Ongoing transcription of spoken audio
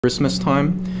Christmas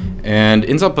time, and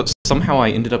ends up, but somehow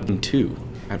I ended up in two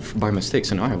by mistake.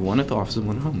 So now I have one at the office and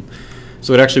one at home.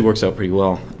 So it actually works out pretty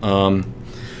well.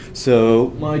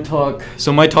 So my talk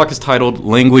is titled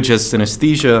 "Language as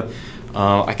Synesthesia."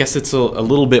 I guess it's a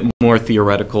little bit more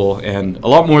theoretical and a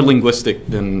lot more linguistic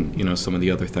than some of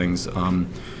the other things.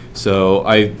 So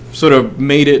I sort of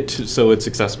made it so it's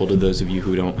accessible to those of you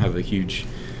who don't have a huge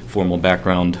formal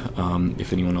background.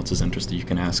 If anyone else is interested, you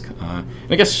can ask. And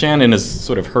I guess Shannon has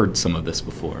sort of heard some of this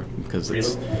before because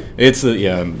it's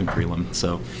in prelim.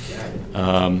 So,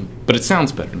 but it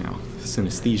sounds better now.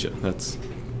 Synesthesia.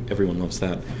 Everyone loves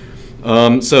that.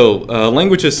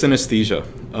 Language as synesthesia.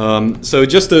 So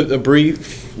just a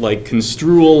brief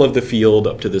construal of the field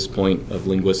up to this point of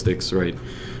linguistics, right?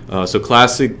 So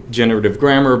classic generative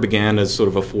grammar began as sort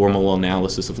of a formal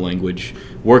analysis of language,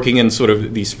 working in sort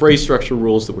of these phrase structure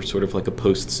rules that were sort of like a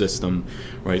post system,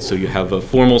 right? So you have a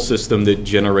formal system that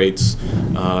generates,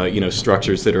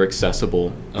 structures that are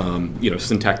accessible,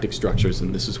 syntactic structures,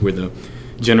 and this is where the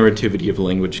generativity of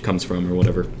language comes from, or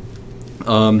whatever.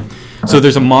 So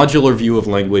there's a modular view of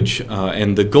language,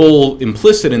 and the goal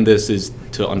implicit in this is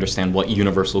to understand what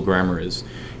universal grammar is.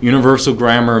 Universal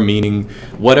grammar meaning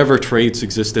whatever traits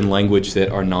exist in language that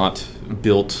are not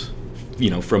built,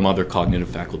 from other cognitive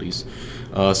faculties.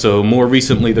 So more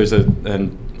recently, there's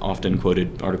an often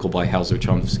quoted article by Hauser,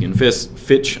 Chomsky, and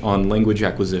Fitch on language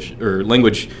acquisition or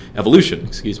language evolution.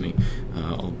 Excuse me,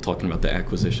 talking about the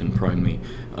acquisition prime me,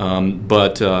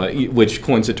 which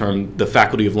coins the term the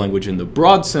faculty of language in the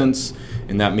broad sense,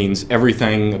 and that means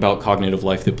everything about cognitive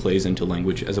life that plays into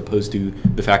language, as opposed to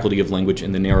the faculty of language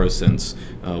in the narrow sense,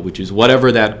 which is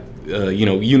whatever that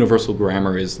universal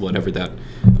grammar is, whatever that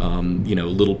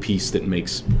little piece that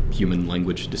makes human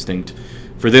language distinct.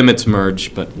 For them, it's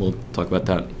merged, but we'll talk about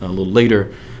that a little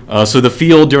later. So the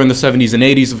field during the 70s and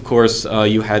 80s, of course,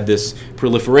 you had this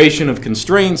proliferation of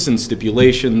constraints and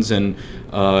stipulations, and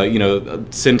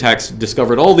syntax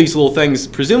discovered all these little things,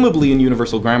 presumably in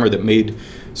universal grammar, that made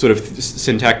sort of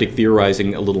syntactic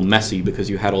theorizing a little messy, because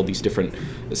you had all these different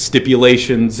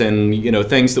stipulations and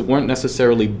things that weren't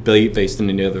necessarily based in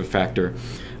any other factor.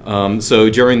 So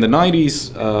during the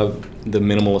 90s, the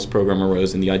minimalist program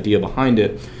arose, and the idea behind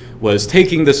it was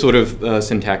taking the sort of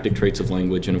syntactic traits of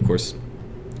language and, of course,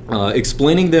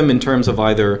 explaining them in terms of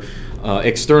either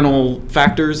external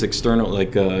factors, the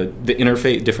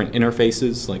interface, different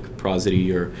interfaces like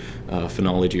prosody or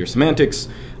phonology or semantics,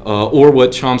 or what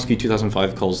Chomsky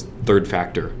 2005 calls third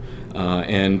factor.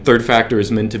 And third factor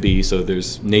is meant to be, so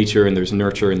there's nature and there's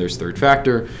nurture and there's third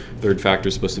factor. Third factor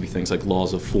is supposed to be things like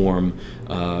laws of form,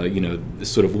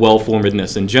 sort of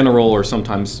well-formedness in general, or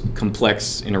sometimes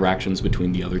complex interactions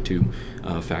between the other two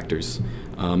factors.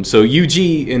 So UG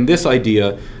in this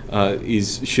idea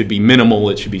should be minimal.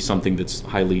 It should be something that's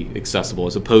highly accessible,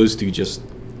 as opposed to just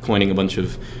coining a bunch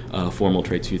of formal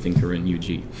traits you think are in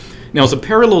UG. Now, as a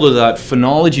parallel to that,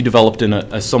 phonology developed in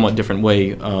a somewhat different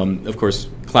way. Of course,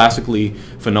 classically,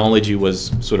 phonology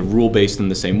was sort of rule-based in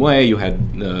the same way. You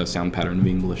had sound pattern of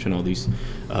English and all these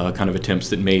kind of attempts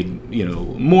that made,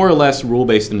 more or less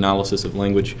rule-based analysis of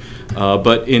language.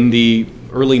 But in the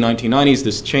early 1990s,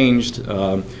 this changed.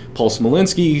 Paul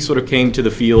Smolinski sort of came to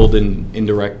the field in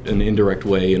an indirect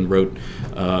way and wrote.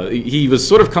 He was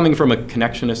sort of coming from a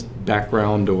connectionist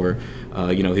background, or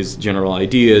his general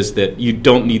idea is that you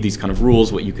don't need these kind of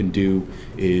rules. What you can do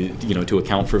is, to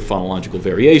account for phonological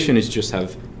variation, is just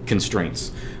have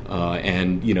constraints.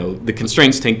 And the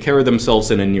constraints take care of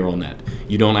themselves in a neural net.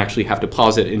 You don't actually have to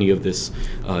posit any of this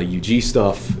UG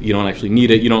stuff. You don't actually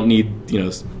need it. You don't need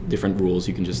different rules.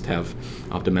 You can just have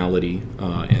optimality,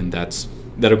 and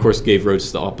that of course gave rise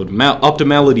to the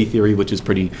optimality theory, which is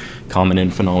pretty common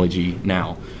in phonology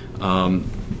now.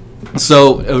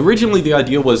 So originally the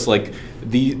idea was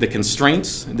the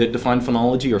constraints that define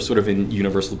phonology are sort of in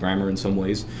universal grammar in some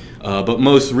ways, but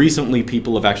most recently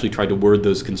people have actually tried to word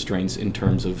those constraints in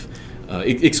terms of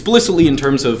explicitly in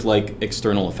terms of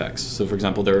external effects. So for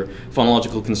example, there are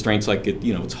phonological constraints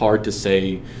it's hard to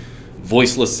say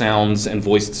voiceless sounds and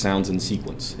voiced sounds in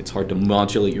sequence. It's hard to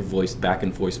modulate your voice back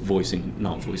and forth, voicing,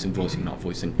 not voicing, voicing, not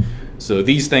voicing. So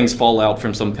these things fall out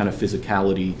from some kind of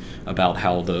physicality about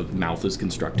how the mouth is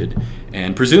constructed.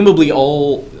 And presumably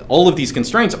all of these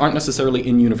constraints aren't necessarily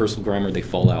in universal grammar. They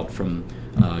fall out from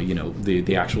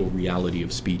the actual reality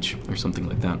of speech or something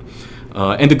like that.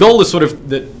 And the goal is sort of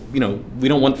that, we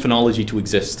don't want phonology to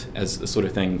exist as a sort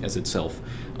of thing as itself.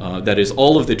 That is,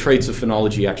 all of the traits of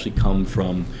phonology actually come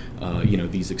from,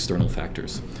 these external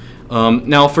factors.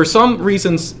 Now, for some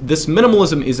reasons, this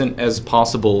minimalism isn't as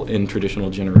possible in traditional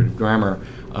generative grammar.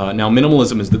 Now,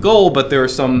 minimalism is the goal, but there are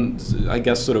some, I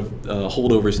guess, sort of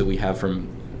holdovers that we have from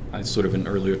sort of an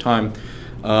earlier time.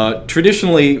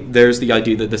 Traditionally, there's the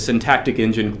idea that the syntactic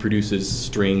engine produces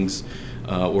strings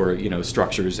or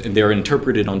structures, and they're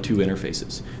interpreted on two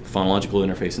interfaces: the phonological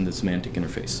interface and the semantic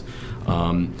interface.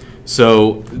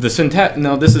 So the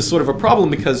now this is sort of a problem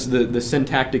because the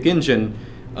syntactic engine,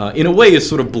 in a way, is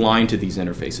sort of blind to these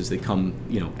interfaces. They come,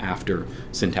 after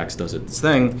syntax does its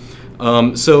thing.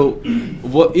 So,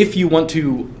 what if you want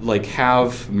to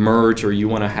have merge, or you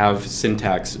want to have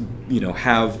syntax,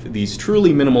 have these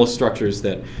truly minimalist structures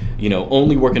that,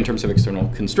 only work in terms of external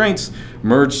constraints?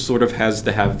 Merge sort of has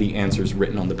to have the answers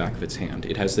written on the back of its hand.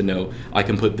 It has to know, I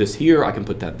can put this here, I can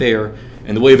put that there.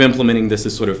 And the way of implementing this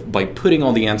is sort of by putting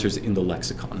all the answers in the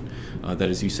lexicon. That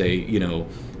is, you say,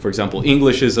 for example,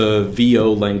 English is a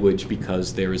VO language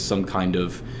because there is some kind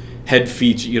of head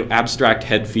feature, abstract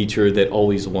head feature that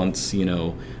always wants,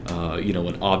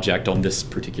 an object on this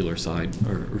particular side,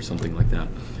 or something like that.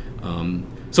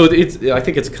 So I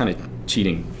think it's kind of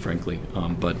cheating, frankly.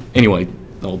 But anyway,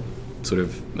 I'll sort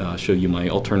of show you my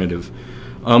alternative.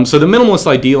 So the minimalist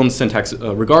ideal in syntax,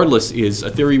 regardless, is a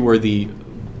theory where the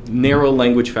narrow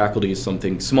language faculty is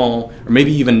something small, or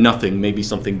maybe even nothing, maybe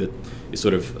something that is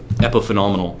sort of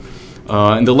epiphenomenal.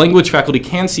 And the language faculty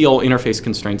can see all interface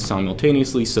constraints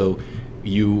simultaneously, so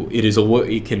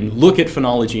it can look at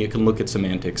phonology, it can look at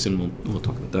semantics, and we'll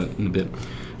talk about that in a bit.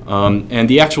 And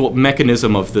the actual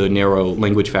mechanism of the narrow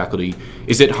language faculty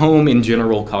is at home in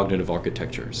general cognitive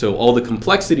architecture. So all the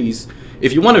complexities,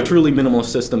 if you want a truly minimalist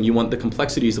system, you want the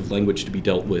complexities of language to be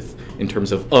dealt with in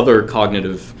terms of other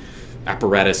cognitive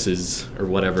apparatuses, or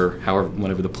whatever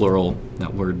the plural,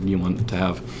 that word you want to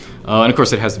have. And of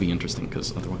course it has to be interesting,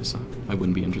 because otherwise I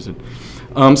wouldn't be interested.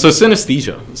 So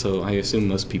synesthesia. So I assume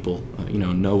most people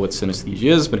know what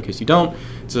synesthesia is, but in case you don't,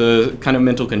 it's a kind of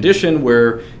mental condition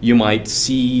where you might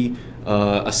see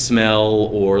a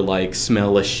smell, or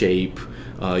smell a shape.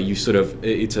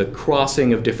 It's a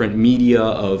crossing of different media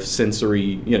of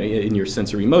sensory, in your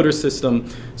sensory motor system.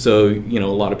 So, a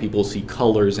lot of people see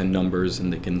colors and numbers,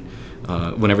 and they can,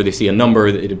 whenever they see a number,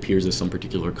 it appears as some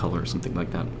particular color or something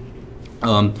like that.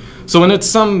 So in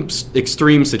some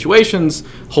extreme situations,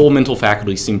 whole mental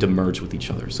faculties seem to merge with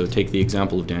each other. So take the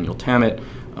example of Daniel Tammet.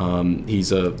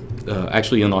 He's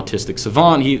actually an autistic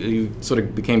savant. He sort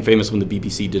of became famous when the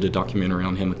BBC did a documentary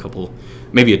on him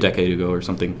maybe a decade ago or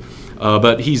something.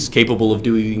 But he's capable of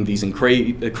doing these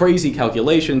crazy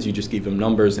calculations. You just give him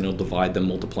numbers and he'll divide them,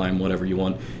 multiply them, whatever you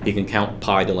want. He can count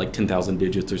pi to 10,000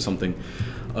 digits or something.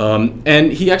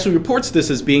 And he actually reports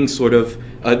this as being sort of,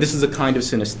 this is a kind of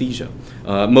synesthesia.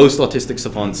 Most autistic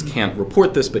savants can't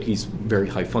report this, but he's very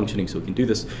high functioning, so he can do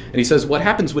this. And he says what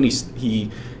happens when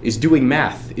he is doing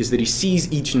math is that he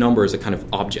sees each number as a kind of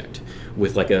object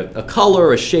with a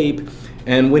color, a shape.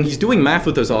 And when he's doing math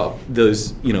with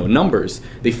those numbers,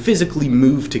 they physically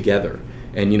move together,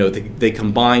 and they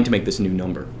combine to make this new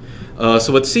number.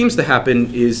 So what seems to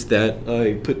happen is that,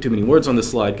 I put too many words on this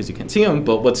slide because you can't see them,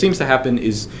 but what seems to happen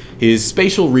is his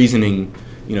spatial reasoning,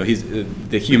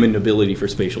 the human ability for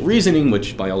spatial reasoning,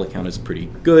 which by all accounts is pretty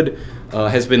good,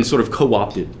 has been sort of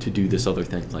co-opted to do this other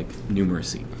thing like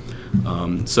numeracy.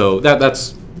 So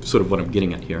that's sort of what I'm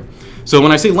getting at here. So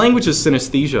when I say language is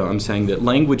synesthesia, I'm saying that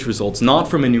language results not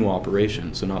from a new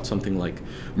operation, so not something like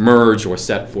merge or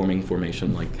set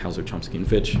formation like Hauser, Chomsky, and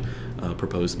Fitch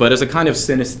proposed, but as a kind of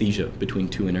synesthesia between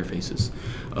two interfaces.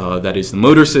 That is the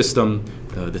motor system,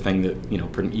 the thing that,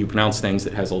 you pronounce things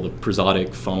that has all the prosodic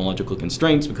phonological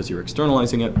constraints because you're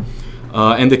externalizing it,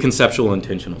 and the conceptual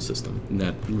intentional system. And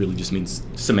that really just means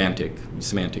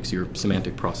semantics, your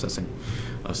semantic processing,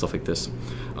 stuff like this.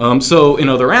 So in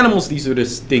other animals, these are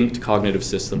distinct cognitive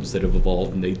systems that have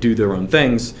evolved, and they do their own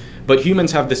things. But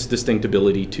humans have this distinct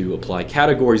ability to apply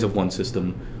categories of one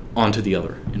system onto the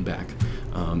other and back.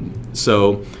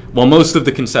 So while most of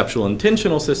the conceptual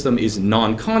intentional system is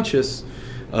non-conscious,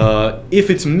 if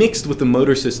it's mixed with the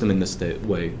motor system in this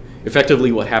way,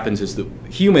 effectively what happens is that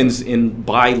humans,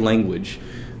 by language,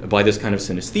 by this kind of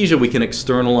synesthesia, we can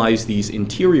externalize these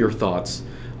interior thoughts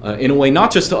in a way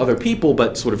not just to other people,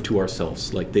 but sort of to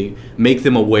ourselves. Like they make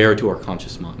them aware to our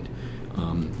conscious mind.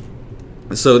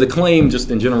 So the claim, just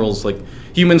in general, is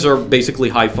humans are basically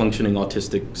high-functioning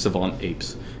autistic savant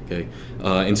apes. Okay,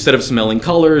 instead of smelling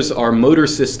colors, our motor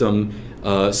system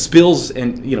spills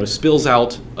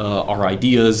out our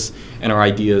ideas, and our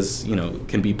ideas,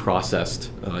 can be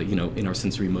processed, in our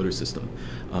sensory motor system.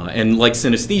 And like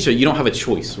synesthesia, you don't have a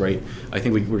choice, right? I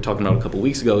think we were talking about a couple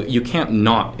weeks ago. You can't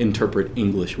not interpret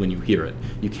English when you hear it.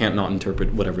 You can't not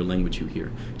interpret whatever language you hear.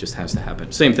 It just has to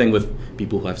happen. Same thing with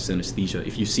people who have synesthesia.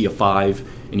 If you see a 5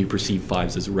 and you perceive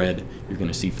 5s as red, you're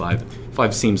going to see 5.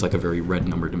 5 seems like a very red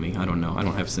number to me. I don't know. I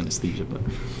don't have synesthesia, but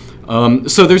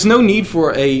so there's no need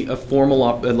for a formal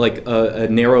a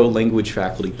narrow language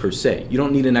faculty per se. You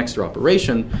don't need an extra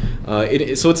operation.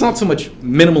 So it's not so much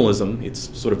minimalism,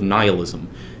 it's sort of nihilism.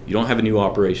 You don't have a new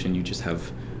operation, you just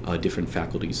have different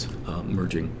faculties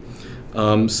merging.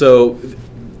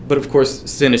 But of course,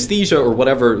 synesthesia or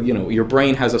whatever, your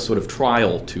brain has a sort of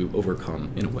trial to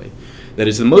overcome in a way. That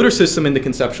is, the motor system and the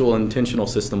conceptual and intentional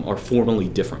system are formally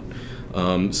different.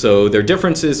 So their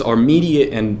differences are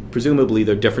and presumably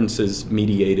their differences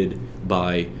mediated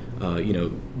by,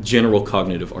 general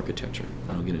cognitive architecture.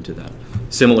 I'll get into that.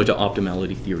 Similar to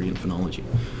optimality theory and phonology.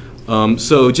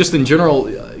 So just in general,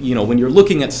 when you're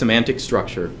looking at semantic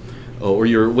structure,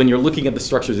 when you're looking at the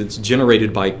structures it's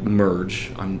generated by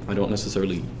merge, I don't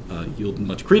necessarily yield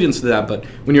much credence to that, but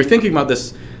when you're thinking about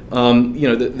this,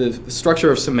 the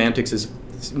structure of semantics is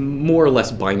more or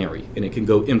less binary, and it can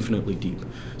go infinitely deep.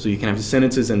 So you can have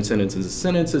sentences and sentences and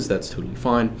sentences, that's totally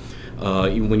fine.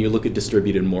 When you look at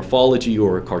distributed morphology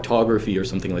or cartography or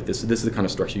something like this is the kind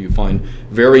of structure you find,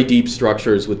 very deep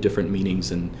structures with different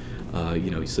meanings, and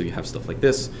so you have stuff like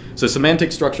this. So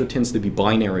semantic structure tends to be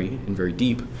binary and very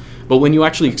deep, but when you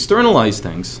actually externalize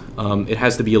things, it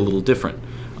has to be a little different.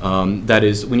 That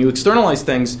is, when you externalize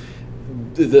things,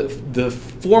 the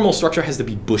formal structure has to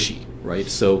be bushy, right?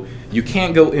 So you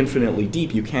can't go infinitely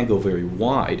deep, you can't go very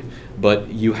wide, but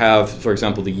you have, for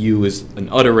example, the U is an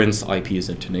utterance, IP is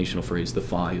an intonational phrase, the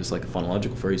phi is like a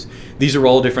phonological phrase. These are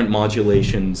all different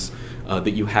modulations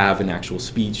that you have in actual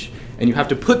speech, and you have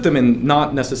to put them in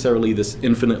not necessarily this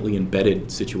infinitely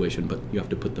embedded situation, but you have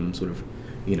to put them sort of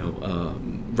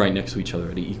right next to each other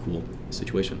at an equal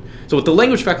situation. So what the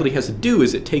language faculty has to do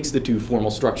is it takes the two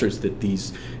formal structures that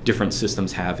these different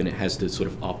systems have, and it has to sort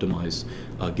of optimize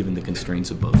given the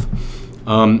constraints of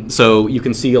both. So you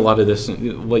can see a lot of this.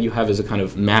 What you have is a kind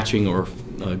of matching or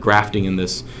grafting in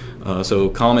this. So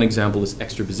a common example is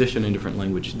extraposition in different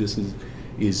language. This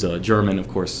is German, of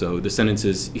course. So the sentence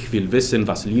is Ich will wissen,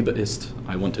 was Liebe ist.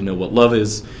 I want to know what love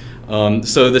is.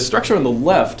 So the structure on the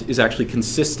left is actually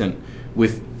consistent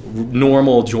with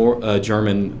normal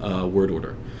German word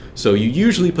order. So you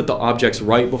usually put the objects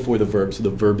right before the verb, so the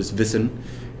verb is wissen,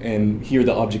 and here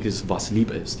the object is was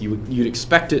Liebe ist. You'd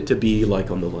expect it to be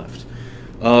like on the left.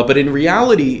 But in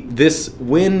reality,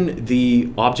 when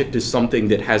the object is something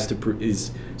that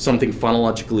is something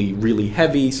phonologically really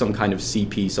heavy, some kind of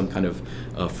CP, some kind of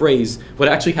phrase, what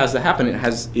actually has to happen it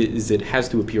has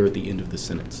to appear at the end of the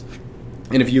sentence.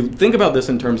 And if you think about this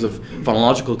in terms of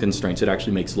phonological constraints, it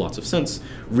actually makes lots of sense.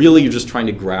 Really, you're just trying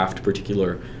to graft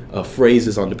particular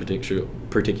phrases onto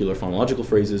particular phonological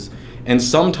phrases, and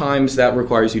sometimes that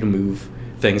requires you to move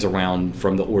things around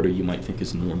from the order you might think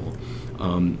is normal.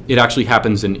 It actually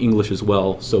happens in English as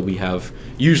well, so we have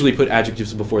usually put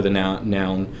adjectives before the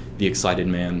noun, the excited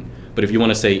man. But if you want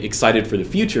to say excited for the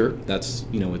future, that's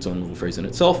its own little phrase in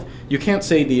itself. You can't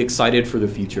say the excited for the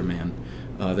future man.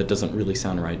 That doesn't really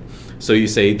sound right. So you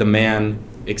say the man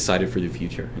excited for the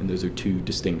future, and those are two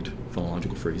distinct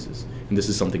phonological phrases. And this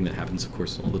is something that happens, of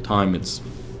course, all the time. It's,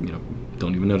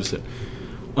 don't even notice it.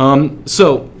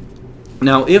 So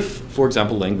now if, for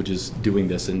example, language is doing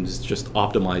this and is just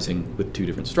optimizing with two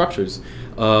different structures,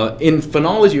 in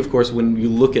phonology, of course, when you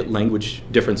look at language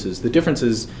differences, the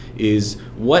differences is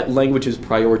what languages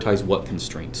prioritize what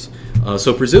constraints.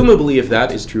 So presumably, if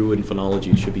that is true in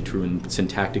phonology, it should be true in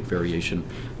syntactic variation,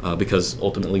 because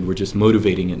ultimately we're just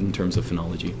motivating it in terms of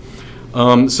phonology.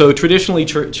 So traditionally,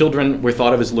 children were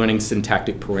thought of as learning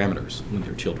syntactic parameters when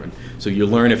they're children. So you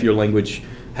learn if your language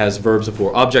has verbs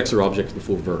before objects or objects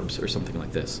before verbs or something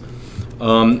like this.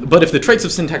 But if the traits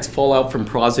of syntax fall out from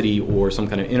prosody or some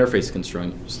kind of interface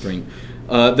constraint,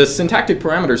 the syntactic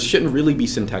parameters shouldn't really be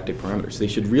syntactic parameters.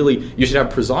 You should have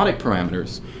prosodic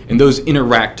parameters, and those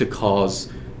interact to cause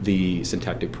the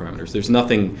syntactic parameters. There's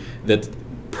nothing that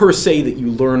per se that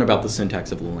you learn about the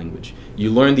syntax of the language. You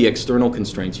learn the external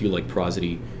constraints, you like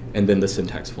prosody, and then the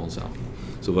syntax falls out.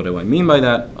 So what do I mean by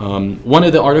that? One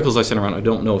of the articles I sent around, I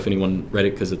don't know if anyone read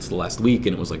it because it's the last week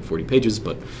and it was like 40 pages,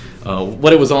 but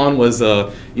what it was on was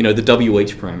the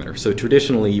WH parameter. So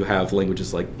traditionally you have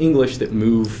languages like English that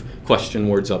move question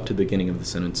words up to the beginning of the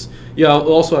sentence. You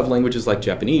also have languages like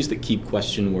Japanese that keep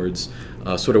question words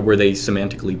sort of where they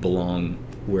semantically belong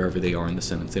wherever they are in the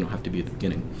sentence. They don't have to be at the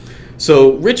beginning.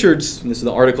 So Richards, and this is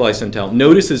the article I sent out,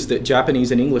 notices that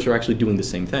Japanese and English are actually doing the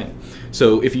same thing.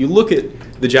 So if you look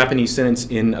at the Japanese sentence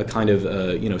in a kind of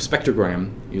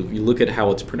spectrogram, you look at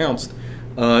how it's pronounced,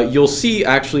 you'll see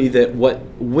actually that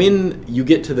when you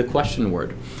get to the question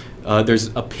word,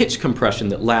 there's a pitch compression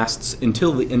that lasts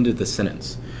until the end of the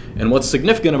sentence. And what's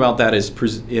significant about that is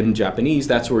in Japanese,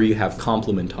 that's where you have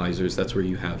complementizers. That's where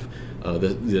you have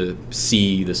the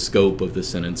C, the scope of the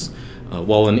sentence.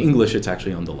 While in English, it's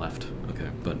actually on the left. Okay,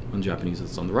 but in Japanese,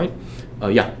 it's on the right.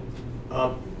 Yeah.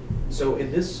 So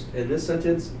in this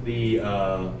sentence, the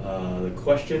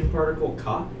question particle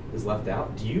ka is left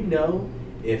out. Do you know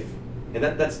if, and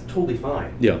that's totally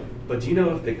fine. Yeah. But do you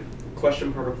know if the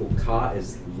question particle ka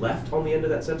is left on the end of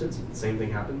that sentence, if the same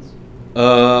thing happens?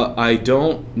 I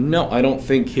don't know. I don't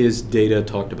think his data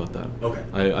talked about that. Okay.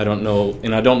 I don't know,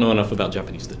 and I don't know enough about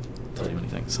Japanese to tell you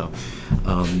anything. So,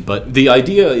 but the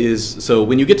idea is, so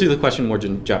when you get to the question word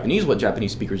in Japanese, what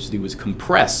Japanese speakers do is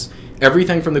compress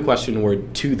everything from the question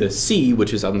word to the C,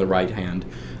 which is on the right hand,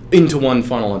 into one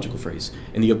phonological phrase.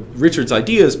 And Richard's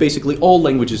idea is basically all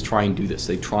languages try and do this.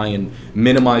 They try and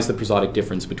minimize the prosodic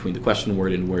difference between the question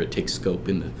word and where it takes scope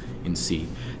in C.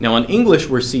 Now in English,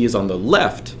 where C is on the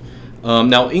left,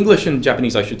 now English and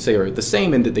Japanese, I should say, are the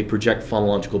same in that they project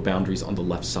phonological boundaries on the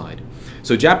left side.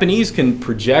 So Japanese can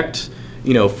project,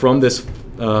 from this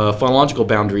phonological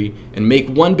boundary and make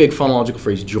one big phonological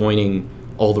phrase joining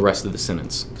all the rest of the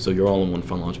sentence. So you're all in one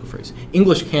phonological phrase.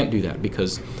 English can't do that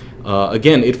because,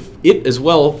 again, it as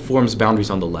well forms boundaries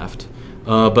on the left.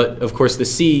 But of course, the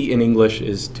C in English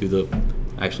is to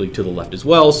the left as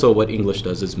well. So what English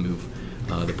does is move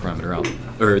the parameter out,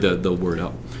 or the word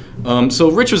out. So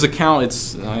Richard's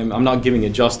account, I'm not giving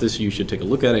it justice. You should take a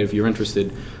look at it if you're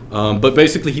interested. But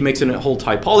basically, he makes a whole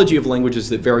typology of languages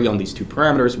that vary on these two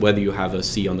parameters, whether you have a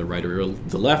C on the right or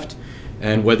the left,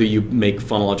 and whether you make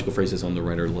phonological phrases on the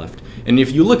right or left. And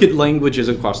if you look at languages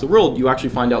across the world, you actually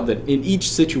find out that in each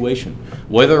situation,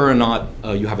 whether or not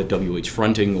you have a WH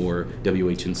fronting or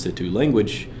WH in situ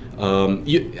language,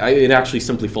 it actually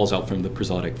simply falls out from the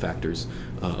prosodic factors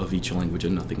of each language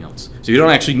and nothing else. So you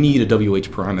don't actually need a WH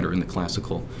parameter in the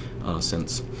classical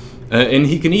sense. And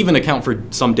he can even account for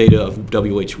some data of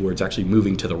WH words actually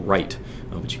moving to the right,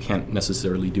 which you can't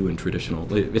necessarily do in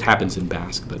traditional. It happens in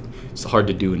Basque, but it's hard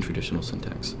to do in traditional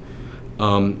syntax.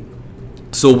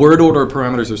 So word order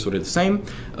parameters are sort of the same.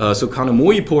 So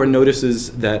Kanamori-Por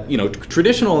notices that,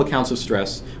 traditional accounts of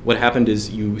stress, what happened is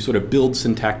you sort of build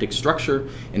syntactic structure,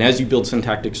 and as you build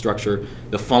syntactic structure,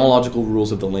 the phonological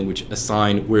rules of the language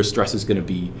assign where stress is going to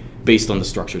be based on the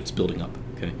structure it's building up.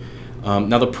 Okay.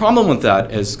 Now the problem with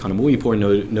that, as Kanamori-Por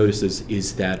notices,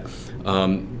 is that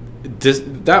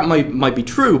that might be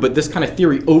true, but this kind of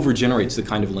theory overgenerates the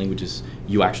kind of languages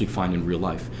you actually find in real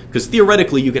life. Because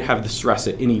theoretically, you could have the stress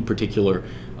at any particular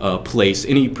place,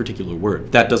 any particular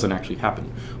word. That doesn't actually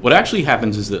happen. What actually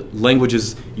happens is that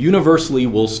languages universally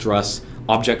will stress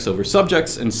objects over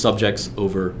subjects and subjects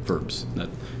over verbs. That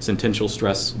sentential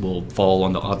stress will fall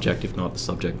on the object, if not the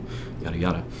subject, yada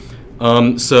yada.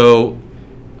 So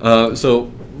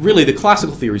really, the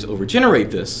classical theories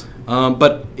overgenerate this.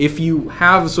 But if you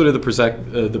have sort of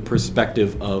the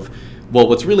perspective of, well,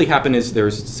 what's really happened is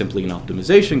there's simply an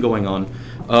optimization going on,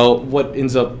 what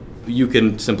ends up, you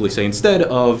can simply say instead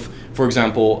of, for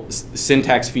example,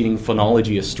 syntax feeding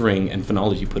phonology a string and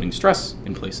phonology putting stress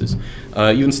in places,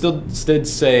 you instead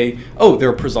say, oh, there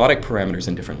are prosodic parameters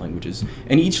in different languages,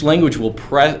 and each language will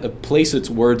place its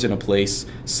words in a place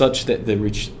such that they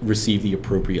receive the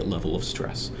appropriate level of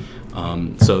stress.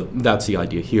 So that's the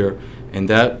idea here. And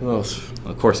that, well,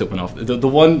 of course it went off. The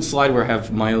one slide where I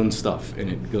have my own stuff, and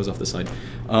it goes off the side.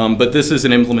 But this is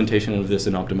an implementation of this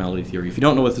in optimality theory. If you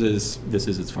don't know what this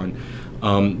is, it's fine.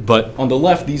 But on the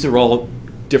left, these are all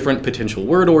different potential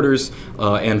word orders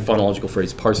and phonological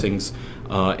phrase parsings.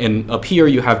 And up here,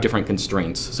 you have different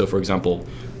constraints. So for example,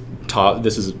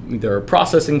 there are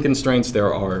processing constraints.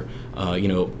 There are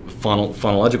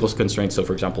phonological constraints. So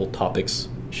for example, topics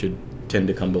should tend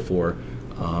to come before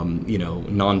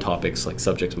non-topics like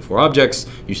subjects before objects.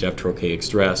 You should have trochaic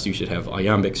stress. You should have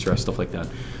iambic stress, stuff like that.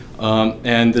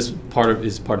 And this is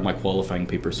part of my qualifying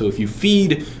paper. So if you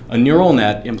feed a neural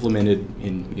net implemented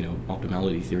in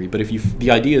optimality theory, but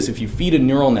the idea is if you feed a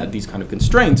neural net these kind of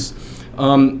constraints,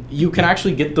 you can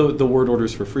actually get the word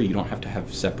orders for free. You don't have to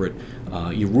have separate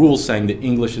rules saying that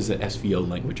English is an SVO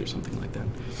language or something like that.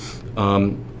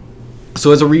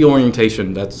 So as a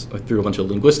reorientation, that's I threw a bunch of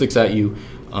linguistics at you.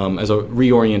 As a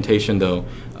reorientation, though,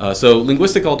 so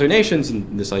linguistic alternations,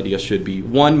 and this idea should be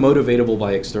one, motivatable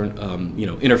by external,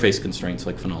 interface constraints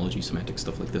like phonology, semantic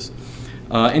stuff like this,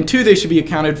 and two, they should be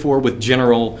accounted for with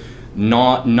general,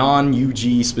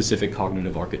 non-UG specific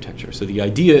cognitive architecture. So the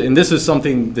idea, and this is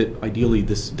something that ideally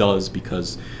this does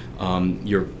because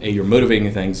you're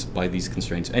motivating things by these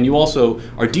constraints, and you also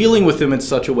are dealing with them in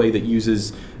such a way that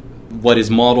uses what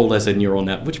is modeled as a neural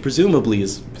net, which presumably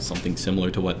is something similar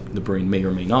to what the brain may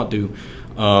or may not do.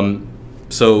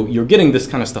 So you're getting this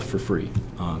kind of stuff for free,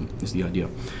 is the idea.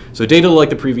 So data like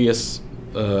the previous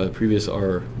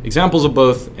are examples of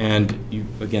both, and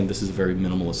again, this is a very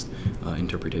minimalist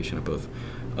interpretation of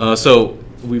both. So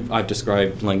I've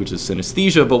described language as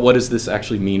synesthesia, but what does this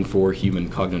actually mean for human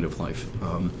cognitive life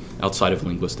outside of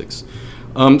linguistics?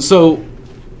 So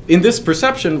in this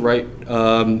perception, right,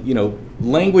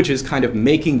 language is kind of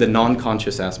making the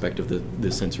non-conscious aspect of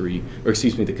the sensory, or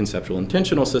excuse me, the conceptual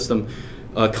intentional system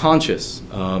conscious,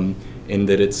 in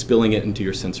that it's spilling it into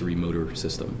your sensory motor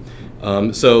system.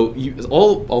 So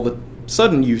all of a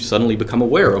sudden, you suddenly become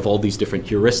aware of all these different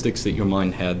heuristics that your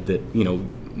mind had that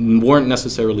weren't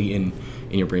necessarily in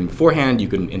your brain beforehand. You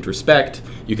can introspect,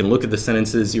 you can look at the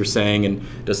sentences you're saying, and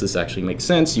does this actually make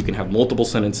sense? You can have multiple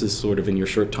sentences sort of in your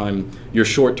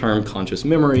short-term conscious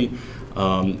memory,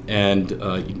 and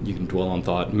you can dwell on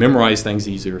thought, memorize things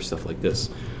easier, stuff like this.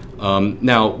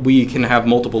 Now, we can have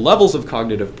multiple levels of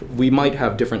we might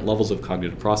have different levels of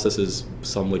cognitive processes,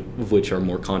 some of which are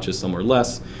more conscious, some are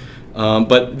less.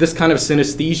 But this kind of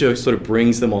synesthesia sort of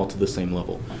brings them all to the same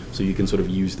level. So you can sort of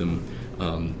use them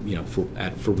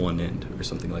for one end or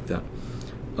something like that.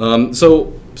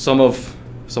 So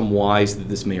some whys that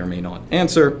this may or may not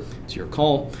answer, it's your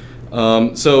call.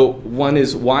 So one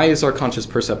is, why is our conscious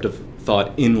perceptive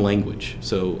thought in language?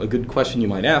 So a good question you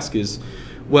might ask is,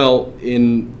 well,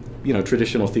 in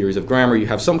traditional theories of grammar, you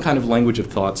have some kind of language of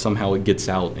thought, somehow it gets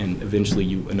out, and eventually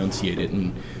you enunciate it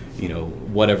in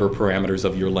whatever parameters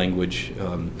of your language,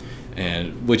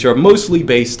 and which are mostly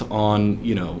based on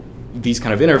these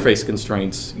kind of interface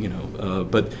constraints,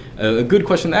 but a good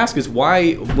question to ask is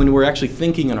why, when we're actually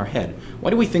thinking in our head, why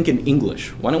do we think in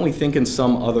English? Why don't we think in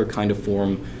some other kind of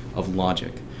form of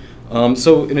logic?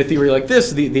 So in a theory like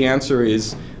this, the answer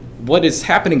is, what is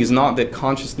happening is not that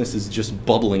consciousness is just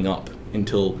bubbling up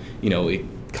until, it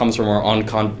comes from our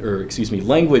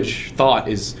language thought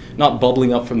is not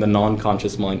bubbling up from the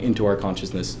non-conscious mind into our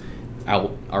consciousness,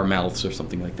 out our mouths or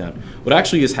something like that. What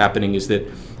actually is happening is that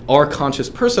our conscious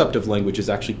perceptive language is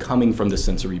actually coming from the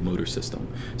sensory motor system.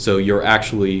 So you're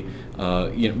actually,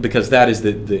 because that is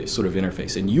the sort of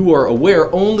interface, and you are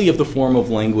aware only of the form of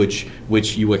language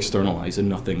which you externalize and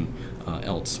nothing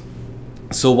else.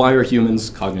 So why are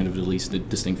humans cognitively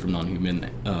distinct from non-human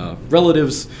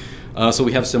relatives? So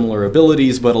we have similar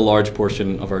abilities, but a large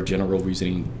portion of our general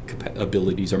reasoning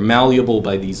abilities are malleable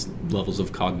by these levels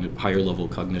of higher level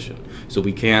cognition. So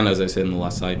we can, as I said in the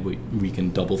last slide, we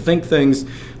can double think things,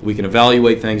 we can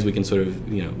evaluate things, we can sort of,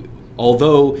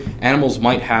 although animals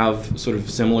might have sort of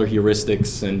similar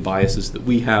heuristics and biases that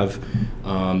we have,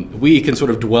 we can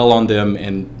sort of dwell on them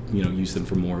and use them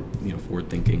for more forward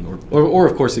thinking, or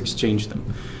of course exchange them.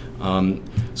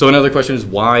 So another question is,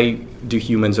 why do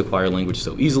humans acquire language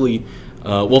so easily?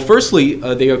 Well, firstly,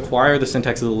 they acquire the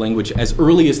syntax of the language as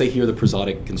early as they hear the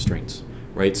prosodic constraints,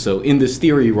 right? So in this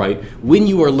theory, right, when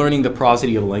you are learning the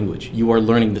prosody of language, you are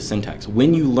learning the syntax.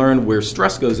 When you learn where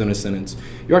stress goes in a sentence,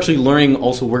 you're actually learning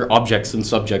also where objects and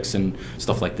subjects and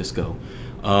stuff like this go.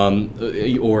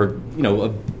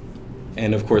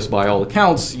 And of course, by all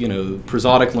accounts,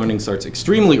 prosodic learning starts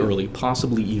extremely early,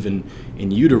 possibly even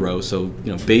in utero. So,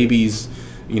 babies,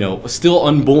 still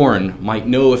unborn might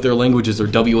know if their languages are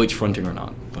WH fronting or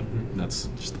not, but that's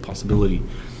just a possibility.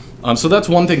 So that's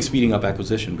one thing speeding up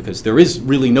acquisition, because there is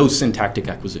really no syntactic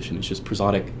acquisition, it's just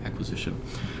prosodic acquisition.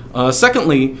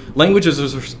 Secondly,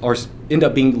 languages end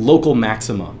up being local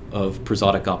maxima of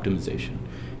prosodic optimization.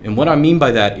 And what I mean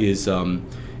by that is,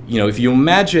 if you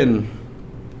imagine,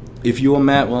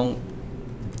 well,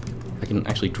 I can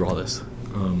actually draw this.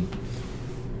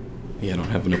 I don't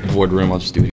have enough boardroom, I'll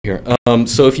just do it here.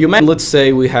 So if you imagine, let's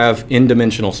say we have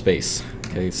n-dimensional space.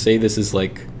 Okay, say this is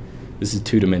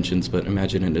 2 dimensions, but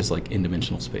imagine it as like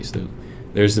n-dimensional space.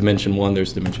 There's dimension 1,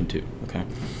 there's dimension 2, okay?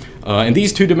 And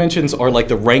these 2 dimensions are like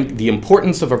the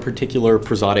importance of a particular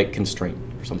prosodic constraint,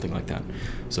 or something like that.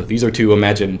 So these are 2,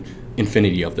 imagine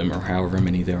infinity of them, or however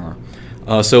many there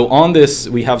are. So on this,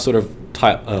 we have sort of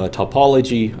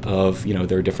topology of,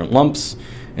 there are different lumps,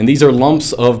 and these are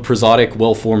lumps of prosodic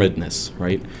well-formedness,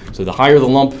 right? So the higher the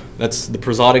lump, that's the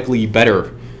prosodically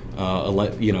better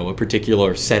a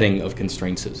particular setting of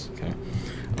constraints is. Okay?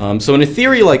 So in a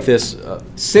theory like this,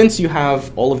 since you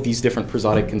have all of these different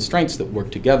prosodic constraints that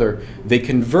work together, they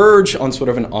converge on sort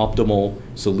of an optimal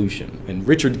solution. And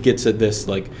Richard gets at this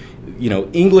like,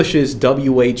 English's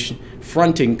WH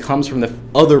fronting comes from the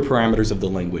other parameters of the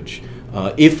language.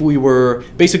 If we were,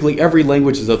 basically every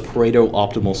language is a Pareto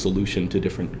optimal solution to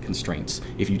different constraints.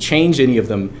 If you change any of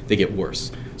them, they get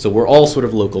worse. So we're all sort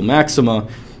of local maxima.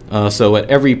 So at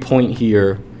every point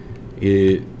here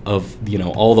of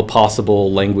all the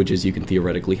possible languages you can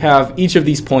theoretically have, each of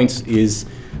these points is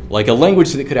like a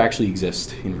language that could actually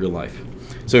exist in real life.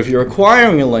 So if you're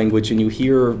acquiring a language and you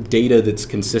hear data that's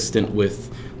consistent with,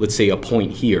 let's say, a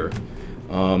point here,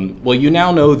 well, you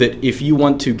now know that if you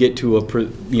want to get to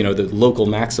the local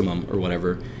maximum or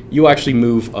whatever, you actually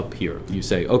move up here. You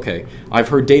say, okay, I've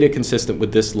heard data consistent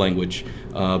with this language,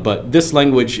 but this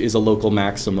language is a local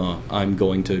maxima. I'm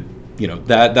going to,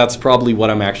 that's probably what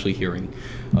I'm actually hearing.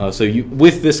 So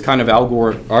with this kind of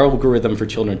algorithm for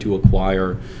children to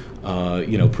acquire,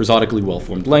 prosodically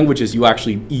well-formed languages, you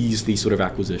actually ease the sort of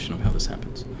acquisition of how this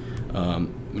happens.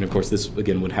 And of course, this,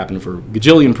 again, would happen for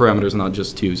gajillion parameters, not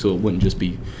just 2, so it wouldn't just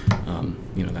be,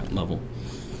 that level.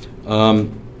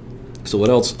 So what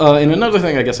else? And another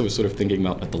thing I guess I was sort of thinking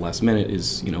about at the last minute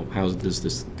is, how does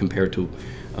this compare to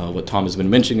what Tom has been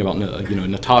mentioning about,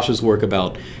 Natasha's work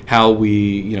about how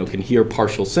we, can hear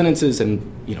partial sentences and,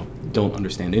 don't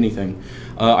understand anything.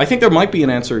 I think there might be an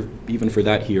answer even for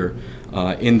that here,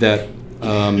 in that,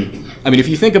 if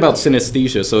you think about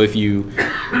synesthesia, so if you,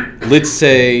 let's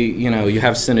say, you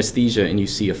have synesthesia and you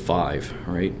see a 5,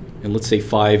 right? And let's say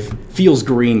 5 feels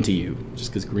green to you, just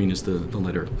because green is the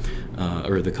letter,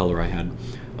 or the color I had.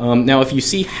 Now, if you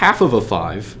see half of a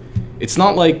 5, it's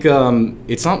not like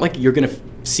you're going to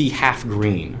see half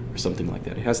green or something like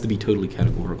that. It has to be totally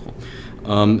categorical.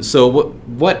 So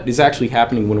what is actually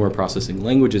happening when we're processing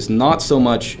language is not so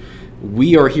much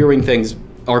we are hearing things,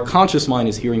 our conscious mind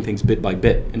is hearing things bit by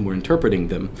bit and we're interpreting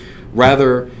them.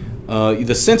 Rather,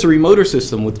 the sensory motor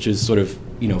system, which is sort of,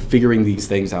 figuring these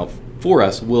things out for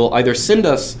us, will either send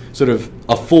us sort of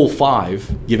a full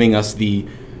 5, giving us the,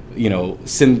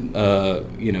 the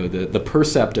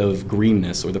percept of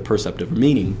greenness or the percept of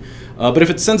meaning. But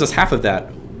if it sends us half of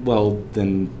that, well,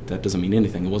 then that doesn't mean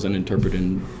anything. It wasn't interpreted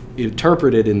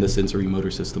in the sensory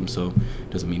motor system, so it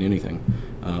doesn't mean anything.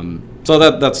 So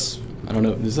that's, I don't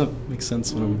know, does that make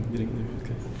sense what I'm getting there?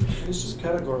 Okay. It's just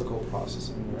categorical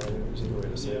processing, right? Is the way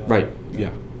to say it. Right,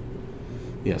 yeah.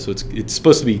 Yeah, so it's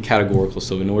supposed to be categorical,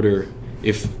 so in order,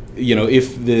 if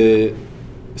the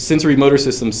sensory motor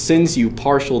system sends you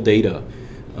partial data,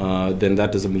 then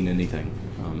that doesn't mean anything.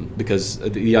 Because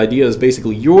the idea is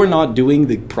basically you're not doing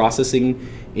the processing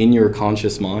in your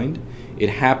conscious mind. It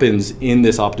happens in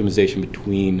this optimization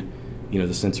between,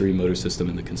 the sensory motor system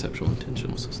and the conceptual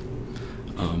intentional system.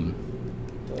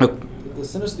 The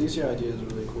synesthesia idea is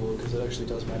really cool because it actually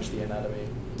does match the anatomy.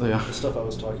 Yeah. The stuff I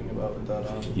was talking about with that,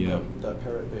 that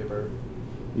parrot Bever.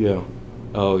 Yeah.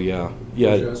 Oh, yeah.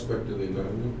 Yeah. Which aspect of the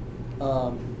anatomy?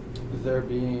 There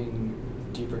being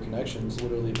deeper connections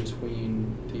literally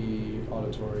between the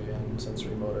auditory and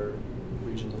sensory motor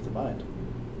regions of the mind.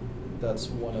 That's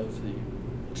one of the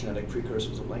genetic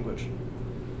precursors of language.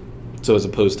 So as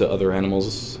opposed to other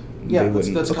animals? Yeah,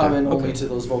 that's common only to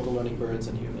those vocal learning birds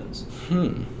and humans.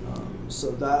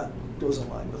 So that goes in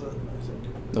line with it, I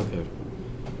think. Okay.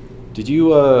 Did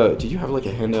you have like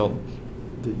a handout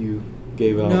that you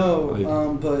gave out?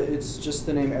 No, but it's just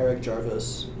the name Eric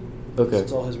Jarvis. Okay.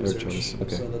 It's all his Eric research. Jarvis.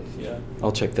 Okay. So that, yeah.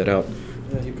 I'll check that out.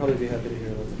 Yeah, he'd probably be happy to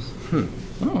hear about this.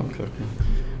 Oh, okay.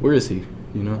 Where is he?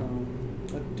 You know?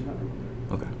 I do not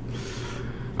remember. Okay.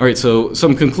 All right, so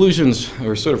some conclusions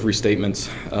or sort of restatements.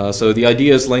 So the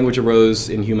idea is language arose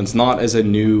in humans not as a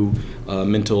new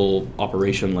mental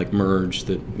operation like merge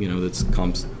that, that's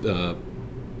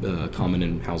common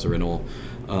in Hauser and all,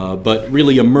 but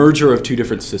really a merger of two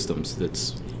different systems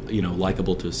that's,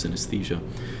 likable to synesthesia.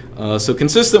 So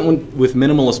consistent with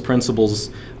minimalist principles,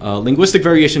 linguistic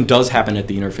variation does happen at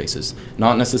the interfaces,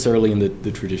 not necessarily in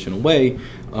the traditional way,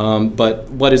 but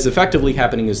what is effectively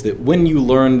happening is that when you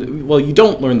learn, you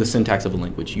don't learn the syntax of a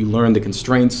language, you learn the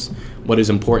constraints, what is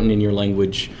important in your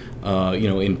language,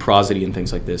 in prosody and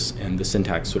things like this, and the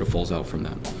syntax sort of falls out from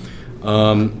that.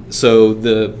 So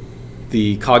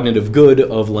the cognitive good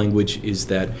of language is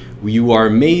that you are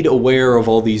made aware of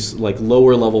all these like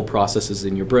lower level processes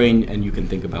in your brain, and you can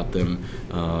think about them.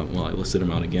 I listed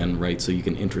them out again, right? So you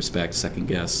can introspect, second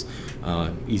guess,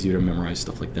 easier to memorize,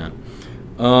 stuff like that.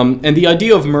 And the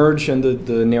idea of merge and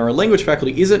the narrow language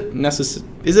faculty isn't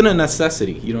a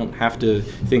necessity. You don't have to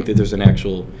think that there's an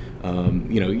actual,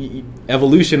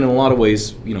 evolution in a lot of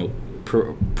ways,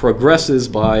 progresses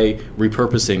by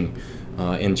repurposing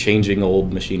and changing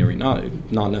old machinery,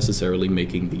 not necessarily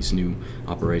making these new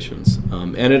operations.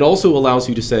 And it also allows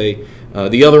you to say,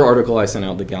 the other article I sent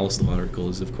out, the Gallistel article,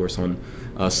 is of course on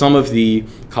some of the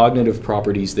cognitive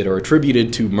properties that are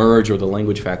attributed to merge or the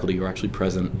language faculty are actually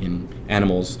present in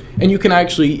animals. And you can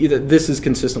actually, this is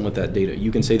consistent with that data,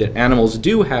 you can say that animals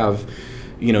do have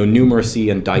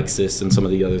numeracy and deixis and some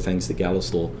of the other things that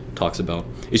Gallistel talks about.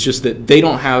 It's just that they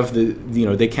don't have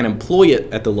they can employ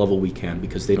it at the level we can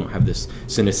because they don't have this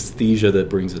synesthesia that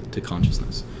brings it to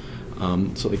consciousness.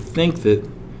 So I think that,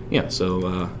 that's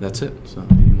it. So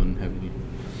anyone have any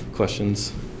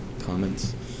questions,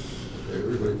 comments?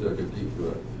 Everybody took a deep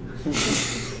breath.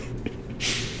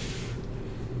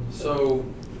 So,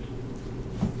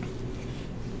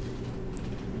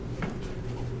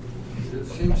 it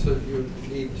seems that you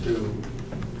need to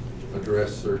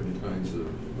address certain kinds of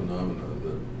phenomena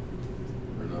that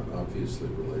are not obviously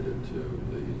related to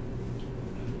the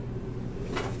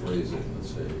phrasing, let's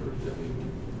say,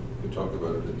 you talk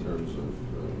about it in terms of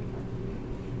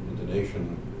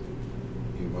intonation.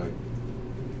 You might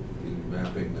be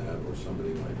mapping that, or somebody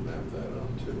might map that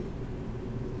onto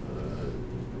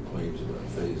claims about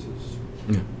phases.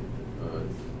 Yeah.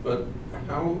 But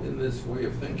how, in this way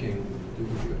of thinking, do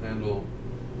you handle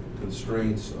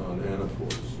constraints on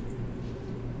anaphors?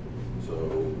 So,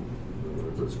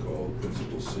 whatever it's called,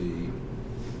 principle C,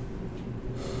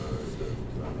 that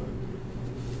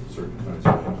certain kinds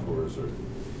of anaphors are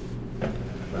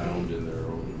bound in their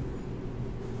own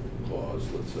clause,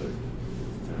 let's say,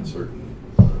 and certain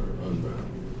are unbound.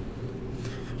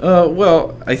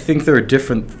 Well, I think there are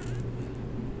different.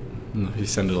 You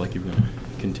sounded like you were going to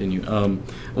continue.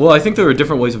 Well, I think there are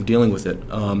different ways of dealing with it.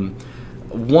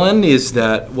 One is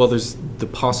that, there's the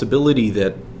possibility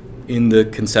that in the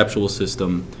conceptual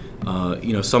system,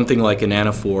 something like an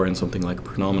anaphor and something like a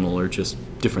pronominal are just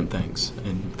different things,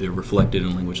 and they're reflected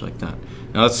in language like that.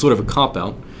 Now, that's sort of a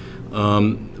cop-out.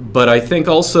 But I think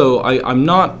also I'm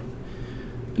not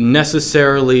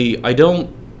necessarily, I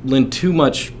don't lend too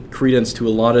much credence to a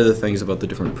lot of the things about the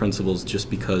different principles just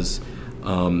because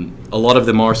a lot of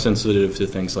them are sensitive to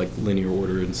things like linear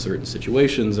order in certain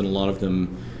situations, and a lot of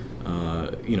them,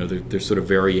 there's sort of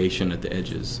variation at the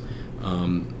edges.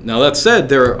 Now that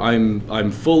said,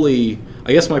 I'm fully,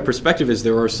 I guess my perspective is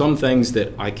there are some things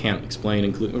that I can't explain,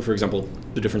 including, for example,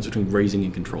 the difference between raising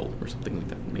and control or something like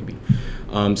that, maybe.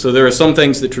 So there are some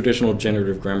things that traditional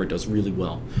generative grammar does really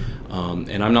well,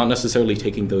 and I'm not necessarily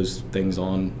taking those things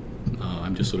on.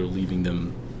 I'm just sort of leaving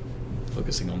them,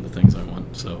 focusing on the things I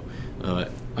want. So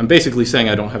I'm basically saying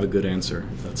I don't have a good answer,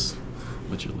 if that's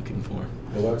what you're looking for.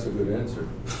 Well, that's a good answer.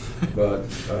 But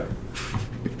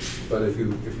if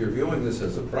you're viewing this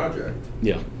as a project,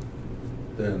 Yeah.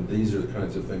 then these are the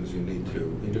kinds of things you need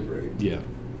to integrate. Yeah.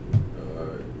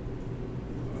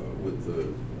 With the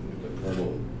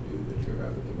kernel view that you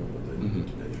have at the moment, the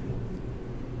international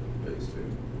base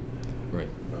view. Right.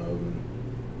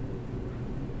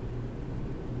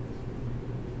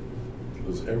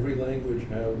 Does every language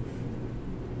have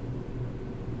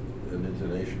an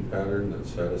intonation pattern that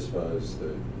satisfies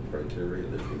the criteria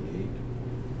that you need?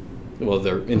 Well,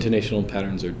 their intonational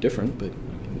patterns are different, but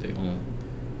they all.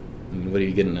 What are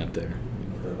you getting at there?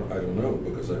 I don't know,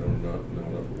 because I don't know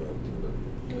enough about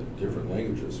different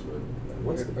languages. But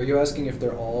Are you asking if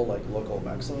they're all like local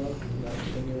maxima? That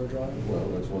thing you were drawing? well,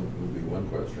 would be one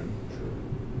question. Sure.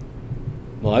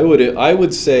 Well, I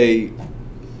would say,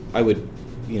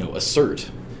 assert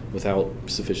without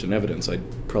sufficient evidence. I'd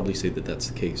probably say that that's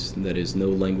the case. That is, no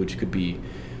language could be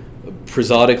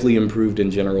prosodically improved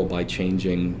in general by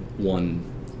changing one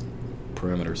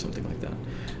parameter or something like that.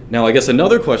 Now, I guess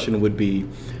another question would be,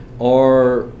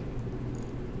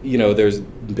 there's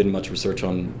been much research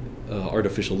on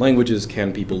artificial languages.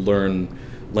 Can people learn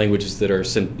languages that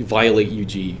violate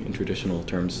UG in traditional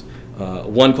terms?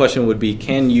 One question would be,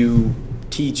 can you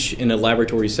teach in a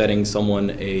laboratory setting someone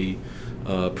a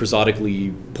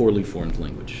prosodically poorly formed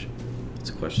language? It's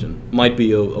a question. Might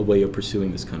be a way of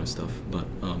pursuing this kind of stuff. But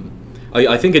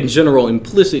I think in general,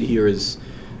 implicit here is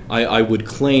I would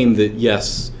claim that,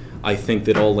 yes, I think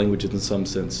that all languages in some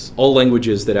sense, all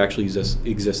languages that actually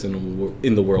exist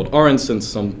in the world are in sense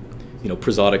some,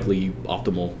 prosodically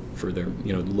optimal for their,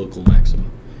 local maxima.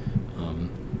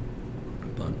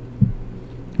 But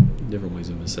different ways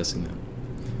of assessing that.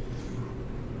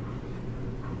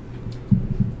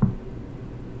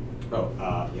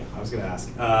 I was going to ask.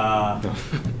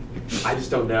 I just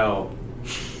don't know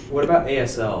What about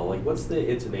ASL? Like, what's the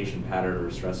intonation pattern or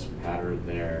stress pattern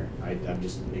there? I'm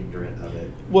just ignorant of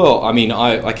it. Well, I mean,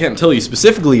 I can't tell you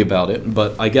specifically about it,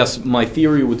 but I guess my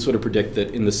theory would sort of predict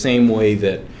that in the same way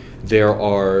that there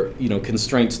are,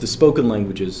 constraints to spoken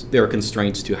languages, there are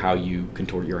constraints to how you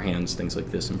contort your hands, things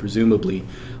like this. And presumably,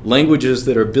 languages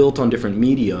that are built on different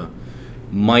media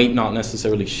might not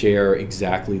necessarily share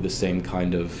exactly the same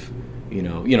kind of,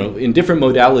 in different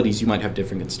modalities you might have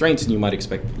different constraints, and you might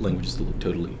expect languages to look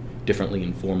totally differently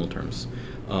in formal terms.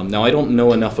 Now, I don't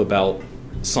know enough about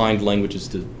signed languages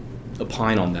to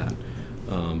opine on that,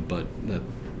 but that's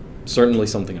certainly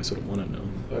something I sort of want to know.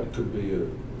 That could be a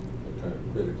kind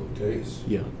of critical case.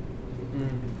 Yeah.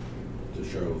 To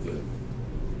show that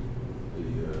the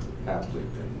haptic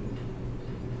and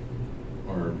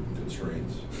arm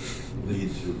constraints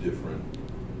lead to different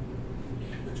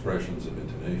expressions of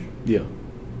intonation. Yeah.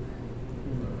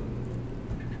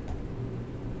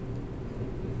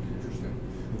 Interesting.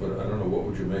 But I don't know, what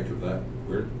would you make of that?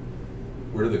 Where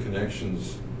do the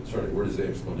connections, where does the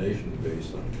explanation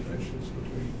based on connections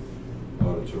between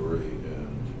auditory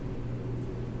and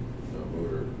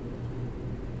motor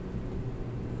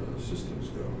systems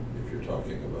go? If you're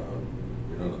talking about,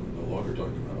 you're no longer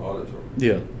talking about auditory.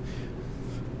 Yeah.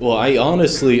 Well,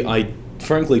 I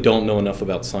frankly don't know enough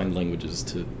about signed languages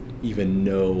to even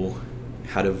know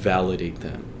how to validate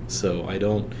that. So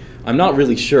I'm not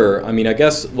really sure. I mean, I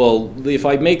guess, well, if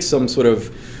I make some sort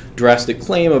of drastic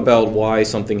claim about why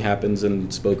something happens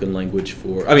in spoken language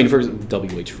for example,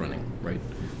 WH fronting, right?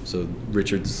 So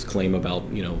Richard's claim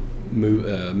about,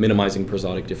 minimizing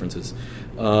prosodic differences.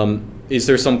 Is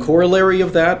there some corollary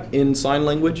of that in sign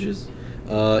languages?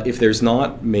 If there's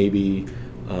not, maybe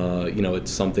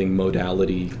it's something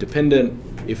modality dependent.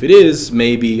 If it is,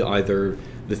 maybe either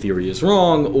the theory is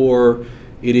wrong or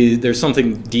there's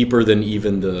something deeper than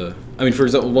even for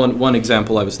example, one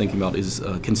example I was thinking about is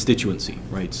constituency,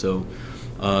 right? So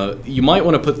you might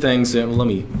want to put things in, let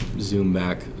me zoom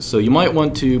back. So you might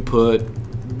want to put,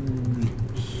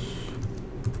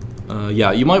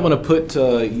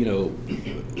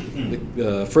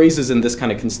 phrases in this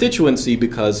kind of constituency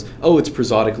because, it's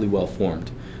prosodically well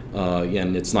formed.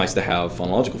 And it's nice to have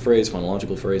phonological phrase,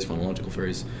 phonological phrase, phonological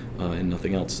phrase, and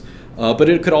nothing else. But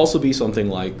it could also be something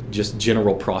like just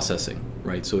general processing,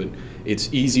 right? So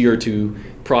it's easier to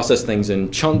process things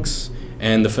in chunks,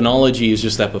 and the phonology is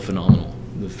just epiphenomenal.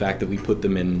 The fact that we put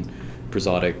them in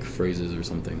prosodic phrases or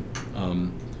something.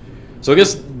 So I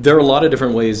guess there are a lot of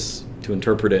different ways to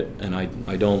interpret it, and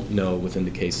I don't know within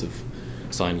the case of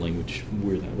sign language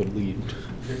where that would lead.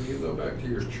 Can you go back to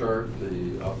your chart,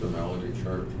 the optimality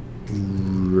chart?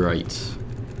 Right.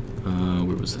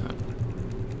 Where was that?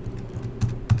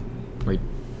 Right.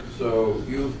 So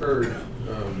you've heard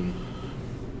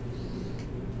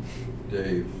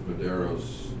Dave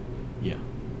Medeiros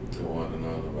go on and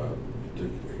on about a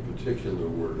particular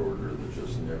word order that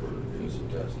just never is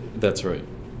attested. That's right.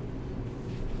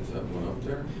 Is that one up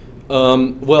there?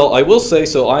 Well, I will say,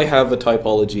 so I have a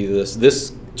typology of this.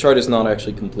 This chart is not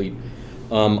actually complete.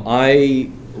 I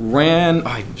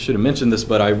should have mentioned this,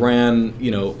 but I ran,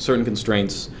 certain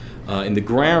constraints in the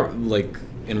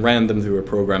and ran them through a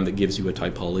program that gives you a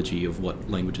typology of what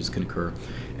languages can occur.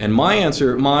 And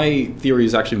my theory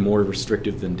is actually more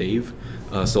restrictive than Dave.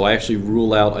 So I actually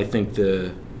rule out, I think,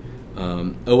 the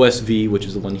OSV, which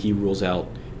is the one he rules out,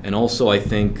 and also I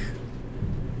think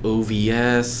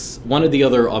OVS, one of the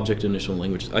other object initial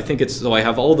languages. I think so I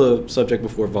have all the subject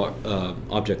before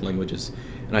object languages,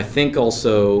 and I think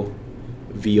also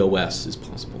VOS is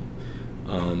possible.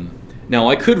 Now,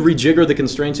 I could rejigger the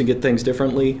constraints and get things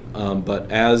differently,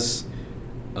 but as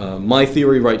my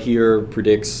theory right here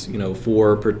predicts,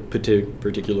 4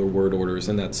 particular word orders,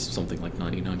 and that's something like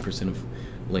 99% of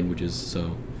languages,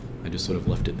 so I just sort of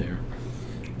left it there.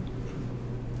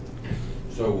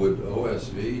 So would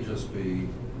OSV just be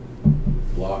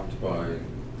blocked by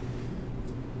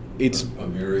a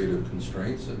myriad of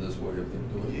constraints in this way of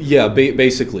doing it? Yeah,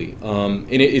 basically. And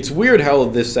it's weird how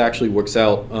this actually works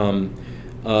out.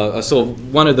 So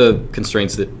one of the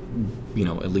constraints that,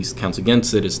 at least counts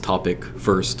against it is topic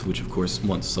first, which of course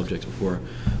wants subject before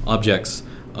objects.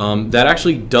 That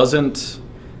actually doesn't,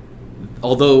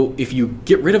 although if you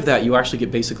get rid of that, you actually get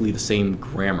basically the same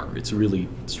grammar. It's really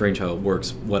strange how it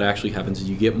works. What actually happens is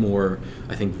you get more,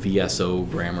 I think, VSO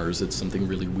grammars. It's something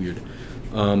really weird.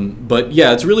 But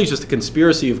yeah, it's really just a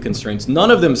conspiracy of constraints.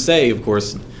 None of them say, of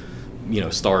course,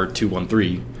 star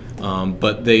 213,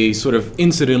 but they sort of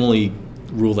incidentally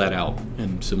rule that out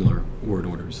in similar word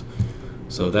orders.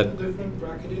 So that different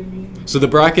bracketing mean? So the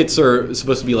brackets are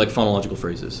supposed to be like phonological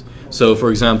phrases. So for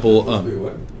example,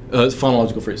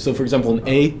 phonological phrase. So for example, in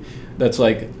A, that's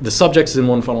like the subject is in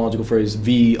one phonological phrase,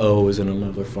 VO is in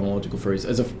another phonological phrase,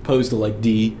 as opposed to like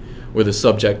D, where the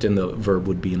subject and the verb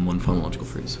would be in one phonological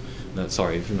phrase.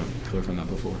 Sorry if you're not clear from that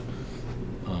before.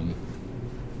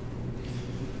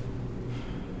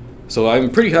 So I'm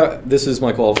pretty this is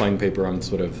my qualifying paper. I'm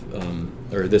sort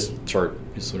of, or this chart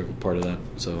is sort of a part of that.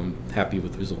 So I'm happy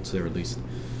with the results there at least.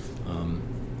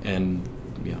 And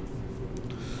yeah.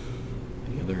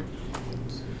 Any other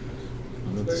comments?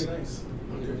 Very nice.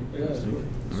 Okay.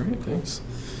 Yeah. All right, thanks.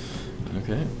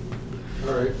 Okay.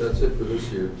 All right, that's it for this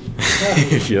year.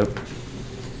 Yep.